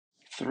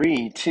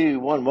Three, two,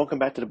 one. Welcome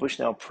back to the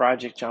Bushnell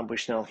Project. John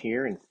Bushnell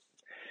here. And,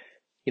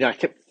 I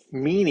kept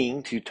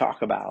meaning to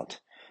talk about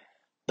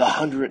the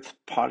 100th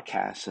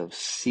podcast of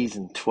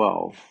season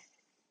 12,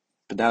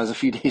 but that was a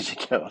few days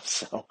ago.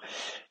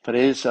 But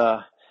it is,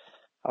 I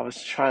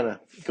was trying to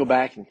go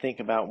back and think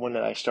about when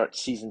did I start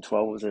season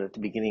 12? Was it at the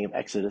beginning of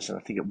Exodus? And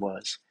I think it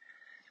was.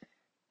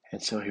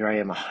 And so here I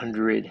am,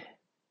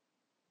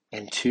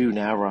 102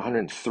 now. We're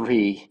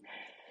 103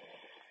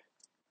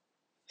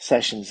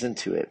 sessions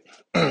into it,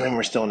 and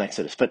we're still in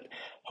Exodus, but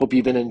hope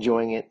you've been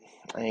enjoying it.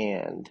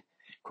 And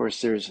of course,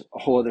 there's a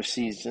whole other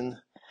season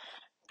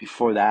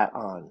before that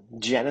on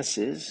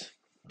Genesis,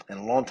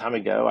 and a long time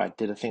ago I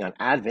did a thing on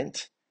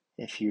Advent.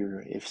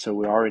 If so,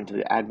 we are into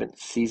the Advent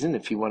season.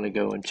 If you want to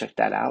go and check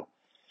that out,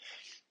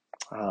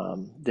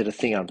 did a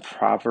thing on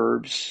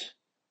Proverbs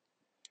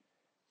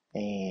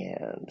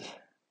and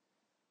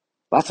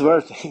lots of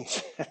other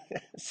things.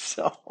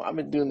 So I've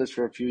been doing this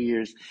for a few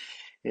years.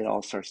 It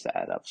all starts to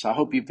add up. So I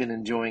hope you've been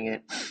enjoying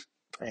it.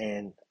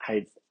 And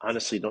I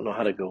honestly don't know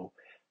how to go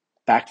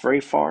back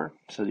very far.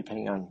 So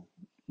depending on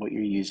what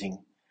you're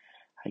using,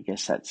 I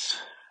guess that's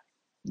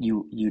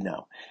you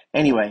know.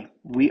 Anyway,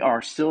 we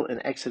are still in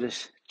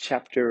Exodus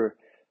chapter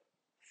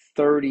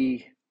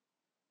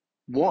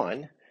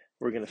 31.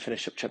 We're going to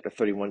finish up chapter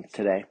 31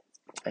 today.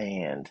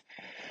 And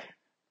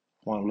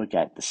I want to look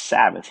at the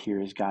Sabbath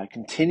here as God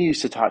continues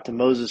to talk to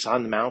Moses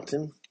on the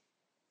mountain.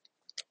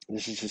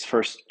 This is his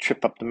first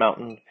trip up the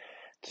mountain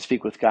to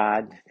speak with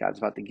God. God's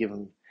about to give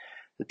him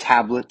the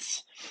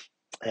tablets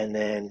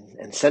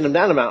and send him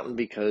down the mountain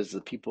because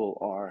the people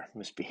are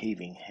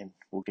misbehaving. And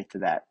we'll get to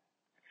that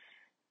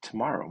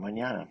tomorrow,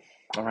 mañana.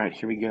 All right,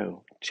 here we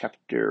go.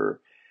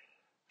 Chapter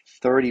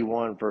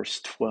 31,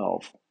 verse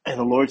 12. And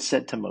the Lord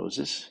said to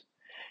Moses,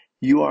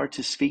 "You are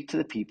to speak to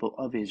the people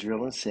of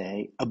Israel and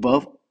say,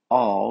 above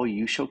all,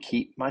 you shall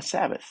keep my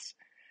Sabbaths.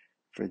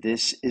 For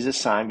this is a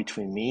sign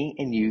between me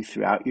and you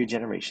throughout your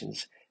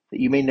generations,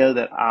 that you may know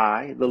that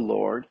I, the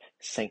Lord,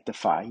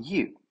 sanctify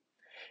you.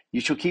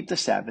 You shall keep the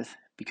Sabbath,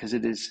 because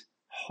it is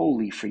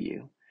holy for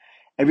you.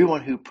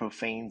 Everyone who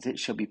profanes it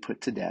shall be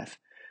put to death.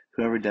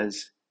 Whoever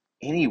does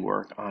any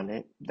work on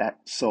it,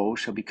 that soul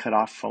shall be cut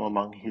off from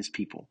among his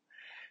people.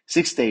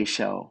 6 days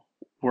shall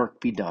work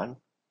be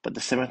done, but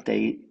the seventh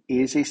day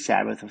is a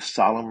Sabbath of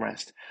solemn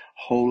rest,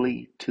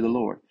 holy to the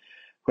Lord.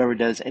 Whoever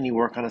does any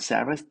work on a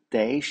Sabbath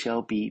day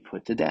shall be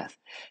put to death.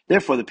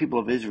 Therefore the people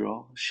of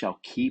Israel shall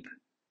keep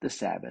the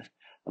Sabbath,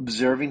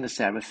 observing the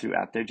Sabbath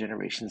throughout their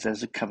generations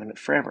as a covenant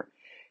forever.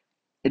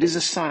 It is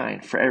a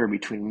sign forever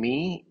between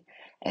me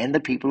and the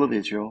people of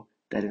Israel,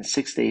 that in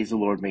 6 days the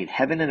Lord made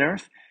heaven and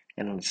earth,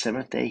 and on the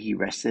seventh day he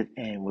rested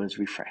and was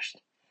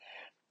refreshed.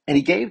 And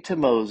he gave to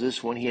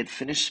Moses, when he had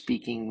finished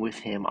speaking with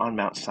him on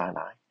Mount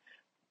Sinai,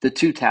 the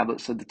 2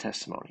 tablets of the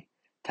testimony,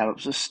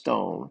 tablets of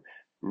stone,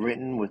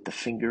 written with the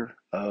finger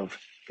of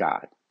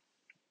God.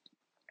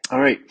 All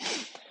right,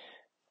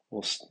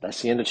 well,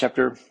 that's the end of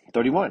chapter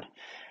 31.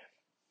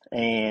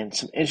 And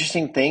some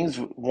interesting things.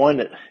 One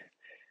that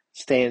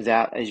stands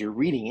out as you're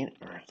reading it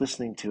or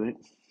listening to it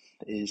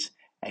is,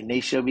 and they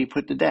shall be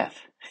put to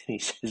death. He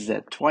says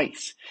that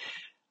twice.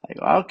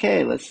 Like,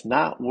 okay, let's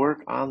not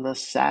work on the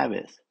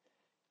Sabbath.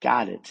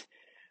 Got it.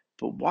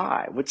 But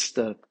why? What's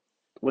the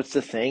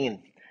thing? And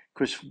of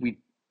course, we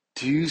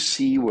do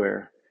see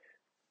where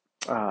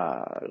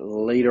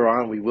later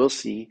on we will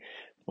see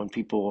when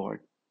people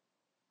are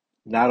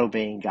not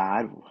obeying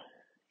God,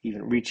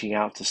 even reaching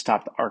out to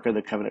stop the Ark of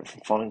the Covenant from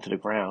falling to the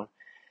ground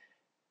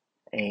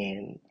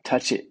and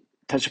touch a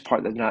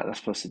part they're not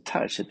supposed to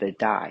touch, that they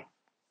die.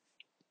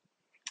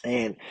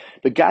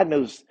 But God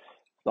knows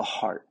the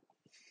heart.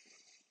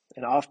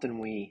 And often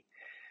we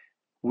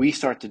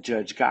start to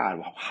judge God.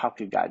 Well, how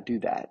could God do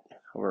that?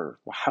 Or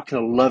how can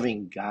a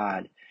loving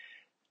God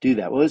do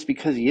that? Well, it's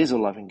because he is a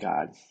loving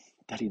God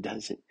that he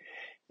does it.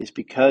 It's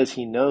because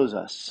he knows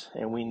us,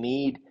 and we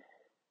need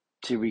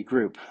to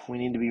regroup. We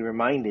need to be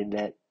reminded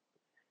that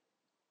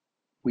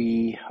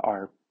we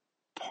are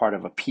part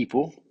of a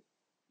people,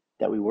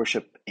 that we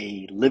worship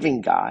a living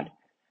God,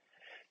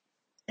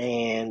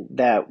 and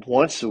that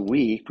once a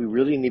week we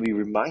really need to be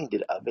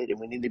reminded of it, and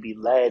we need to be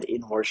led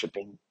in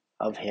worshiping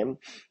of him,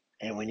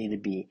 and we need to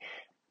be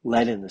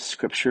led in the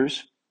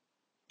scriptures,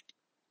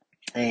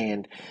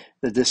 and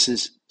that this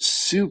is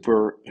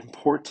super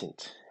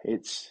important.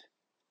 It's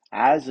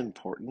as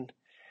important,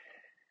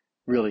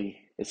 really,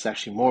 it's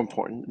actually more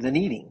important than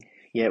eating.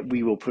 Yet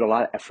we will put a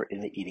lot of effort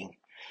into eating,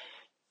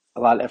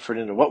 a lot of effort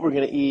into what we're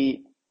going to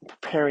eat,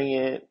 preparing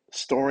it,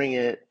 storing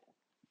it,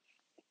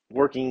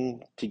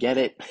 working to get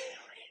it,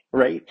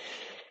 right?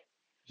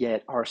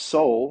 Yet our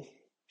soul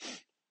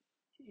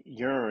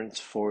yearns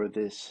for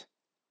this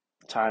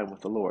time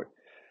with the Lord.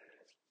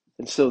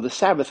 And so the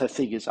Sabbath, I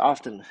think, is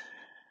often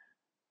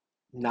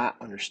not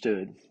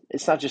understood.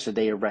 It's not just a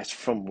day of rest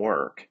from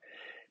work.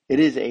 It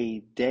is a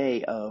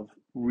day of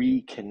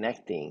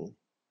reconnecting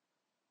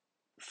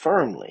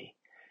firmly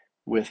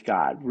with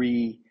God,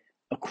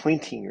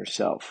 reacquainting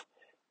yourself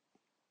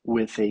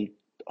with a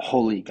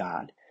holy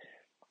God.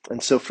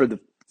 And so for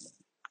the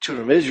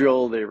children of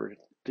Israel, they were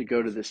to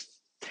go to this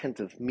tent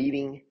of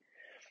meeting,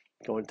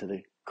 go into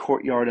the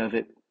courtyard of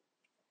it,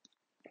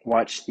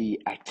 watch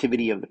the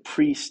activity of the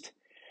priest,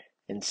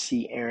 and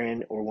see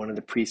Aaron or one of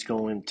the priests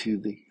go into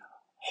the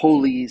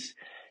holies,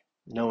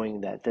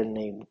 knowing that then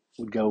they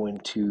would go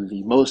into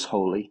the most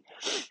holy.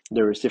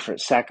 There was different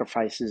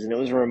sacrifices, and it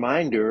was a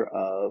reminder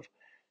of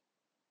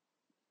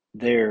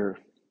them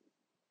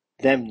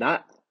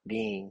not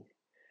being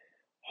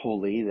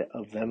holy,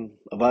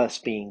 of us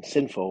being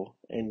sinful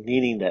and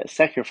needing that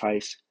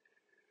sacrifice,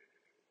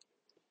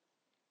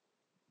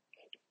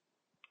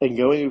 and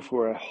going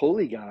before a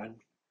holy God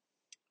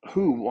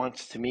who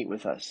wants to meet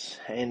with us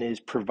and is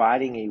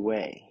providing a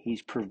way.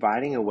 He's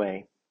providing a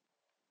way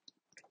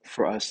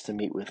for us to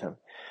meet with him.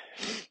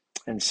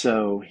 And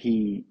so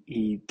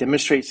he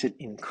demonstrates it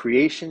in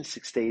creation.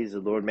 6 days the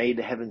Lord made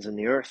the heavens and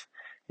the earth,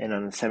 and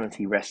on the seventh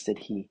he rested.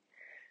 He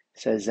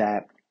says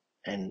that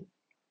and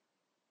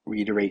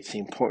reiterates the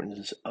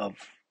importance of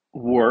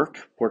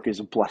work. Work is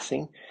a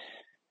blessing.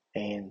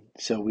 And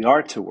so we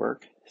are to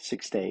work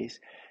 6 days.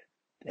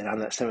 And on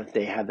that seventh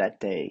day, have that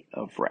day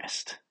of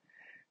rest.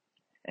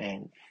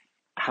 And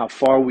how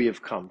far we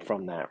have come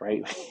from that,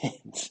 right?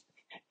 It's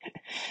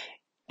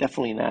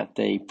definitely not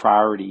a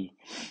priority,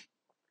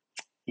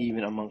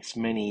 even amongst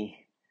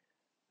many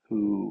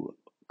who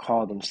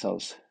call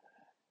themselves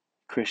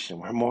Christian.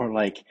 We're more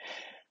like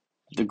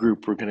the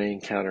group we're going to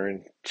encounter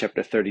in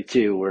chapter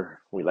 32, where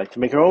we like to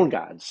make our own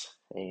gods,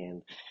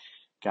 and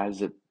gods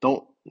that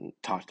don't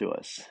talk to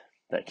us,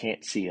 that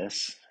can't see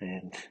us,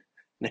 and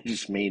they're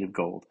just made of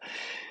gold.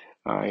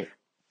 All right.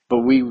 But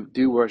we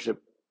do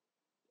worship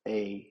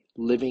a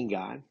living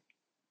God,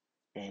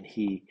 and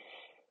he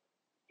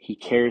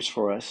cares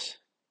for us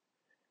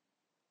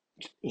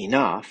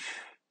enough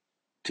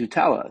to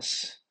tell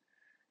us,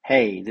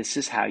 hey, this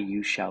is how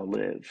you shall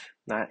live.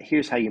 Not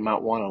here's how you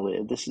might want to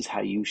live. This is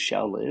how you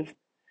shall live.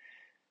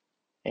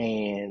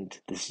 And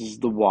this is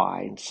the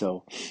why. And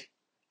so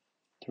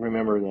to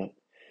remember that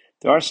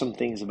there are some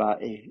things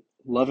about a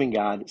loving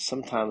God that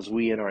sometimes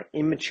we in our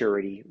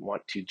immaturity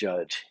want to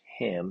judge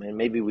him. And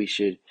maybe we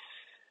should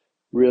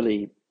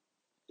really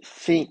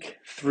think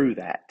through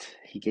that.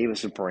 He gave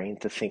us a brain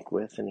to think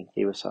with, and he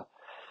gave us a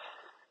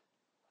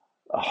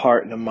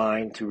heart and a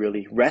mind to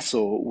really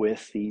wrestle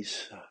with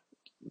these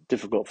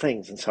difficult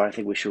things. And so I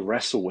think we should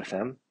wrestle with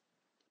them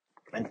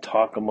and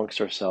talk amongst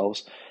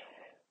ourselves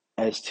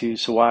as to,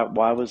 so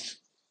why was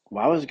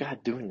God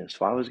doing this?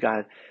 Why was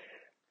God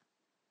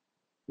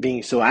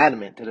being so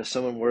adamant that if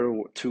someone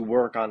were to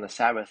work on the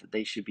Sabbath, that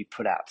they should be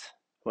put out?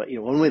 Well,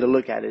 one way to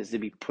look at it is to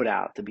be put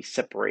out, to be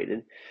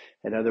separated.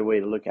 Another way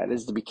to look at it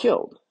is to be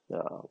killed,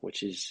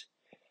 which is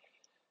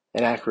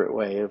an accurate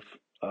way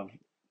of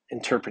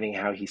interpreting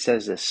how he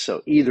says this.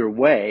 So either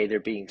way, they're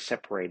being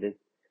separated,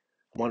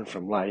 one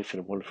from life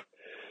and one,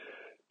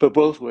 but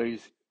both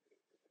ways,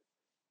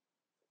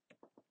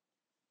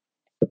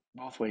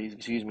 both ways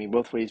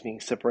being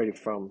separated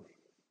from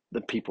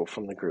the people,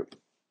 from the group.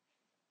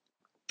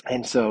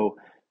 And so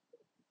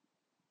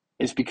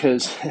it's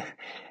because,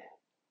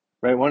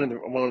 right, one of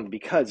the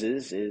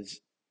becauses is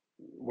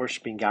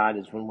worshiping God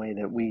is one way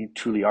that we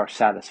truly are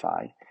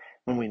satisfied.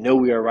 When we know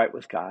we are right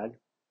with God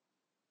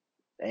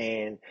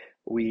and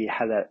we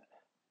have that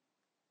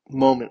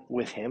moment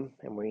with him,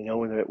 and we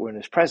know that we're in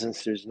his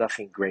presence, there's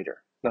nothing greater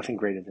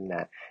than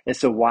that. And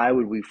so why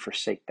would we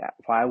forsake that?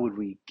 Why would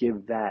we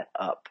give that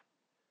up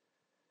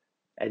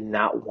and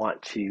not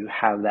want to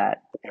have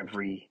that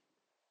every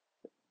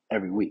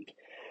week?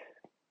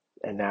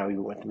 And now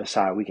even with the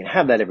Messiah, we can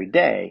have that every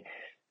day,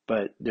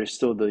 but there's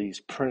still these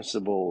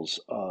principles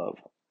of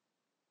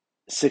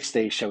 6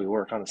 days shall we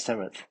work, on the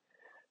seventh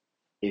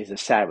is a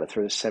Sabbath,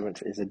 or the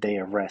seventh is a day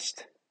of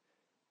rest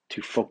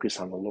to focus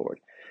on the Lord.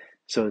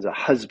 So as a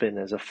husband,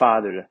 as a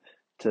father,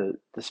 to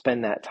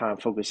spend that time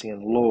focusing on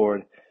the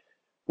Lord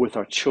with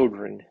our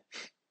children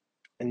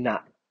and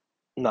not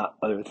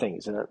other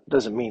things. And it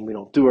doesn't mean we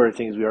don't do other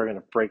things. We are going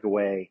to break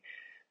away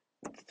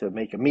to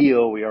make a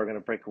meal. We are going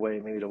to break away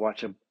maybe to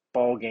watch a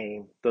ball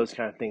game, those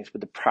kind of things.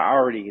 But the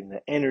priority and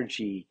the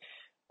energy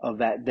of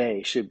that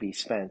day should be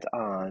spent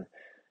on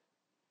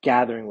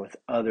gathering with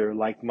other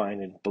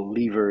like-minded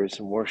believers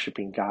and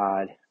worshiping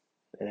God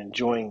and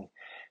enjoying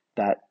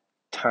that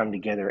time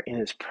together in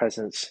his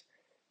presence,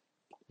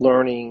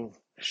 learning,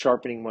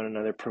 sharpening one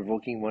another,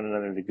 provoking one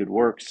another to good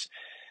works.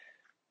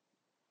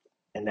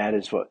 And that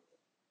is what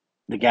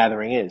the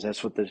gathering is.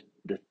 That's what the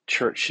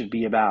church should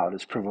be about,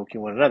 is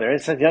provoking one another. And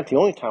it's not the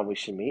only time we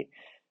should meet,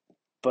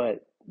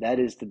 but that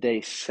is the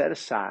day set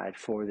aside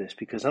for this,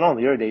 because on all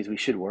the other days we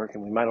should work,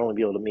 and we might only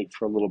be able to meet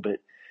for a little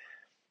bit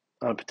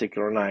on a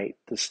particular night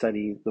to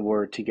study the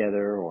word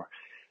together, or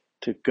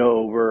to go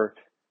over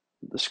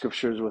the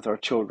scriptures with our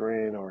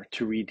children, or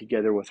to read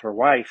together with our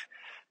wife.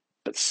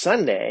 But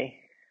Sunday,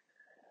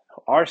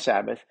 our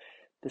Sabbath,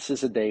 this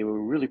is a day where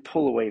we really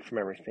pull away from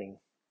everything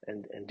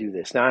and do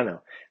this. Now I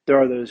know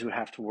there are those who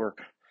have to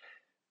work,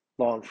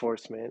 law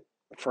enforcement,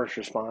 first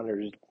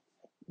responders,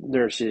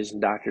 nurses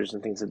and doctors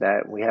and things like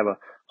that. We have a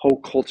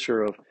whole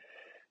culture of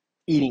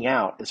eating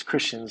out as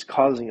Christians,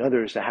 causing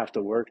others to have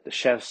to work, the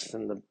chefs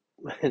and the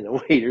and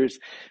the waiters.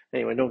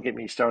 Anyway, don't get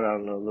me started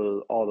on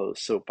all those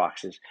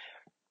soapboxes.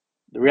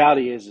 The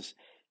reality is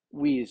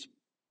we as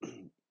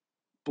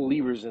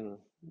believers in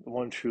the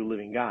one true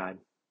living God,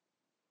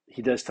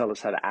 He does tell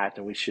us how to act,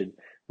 and we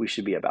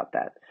should be about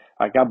that.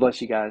 All right, God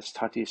bless you guys.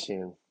 Talk to you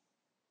soon.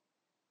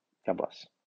 God bless.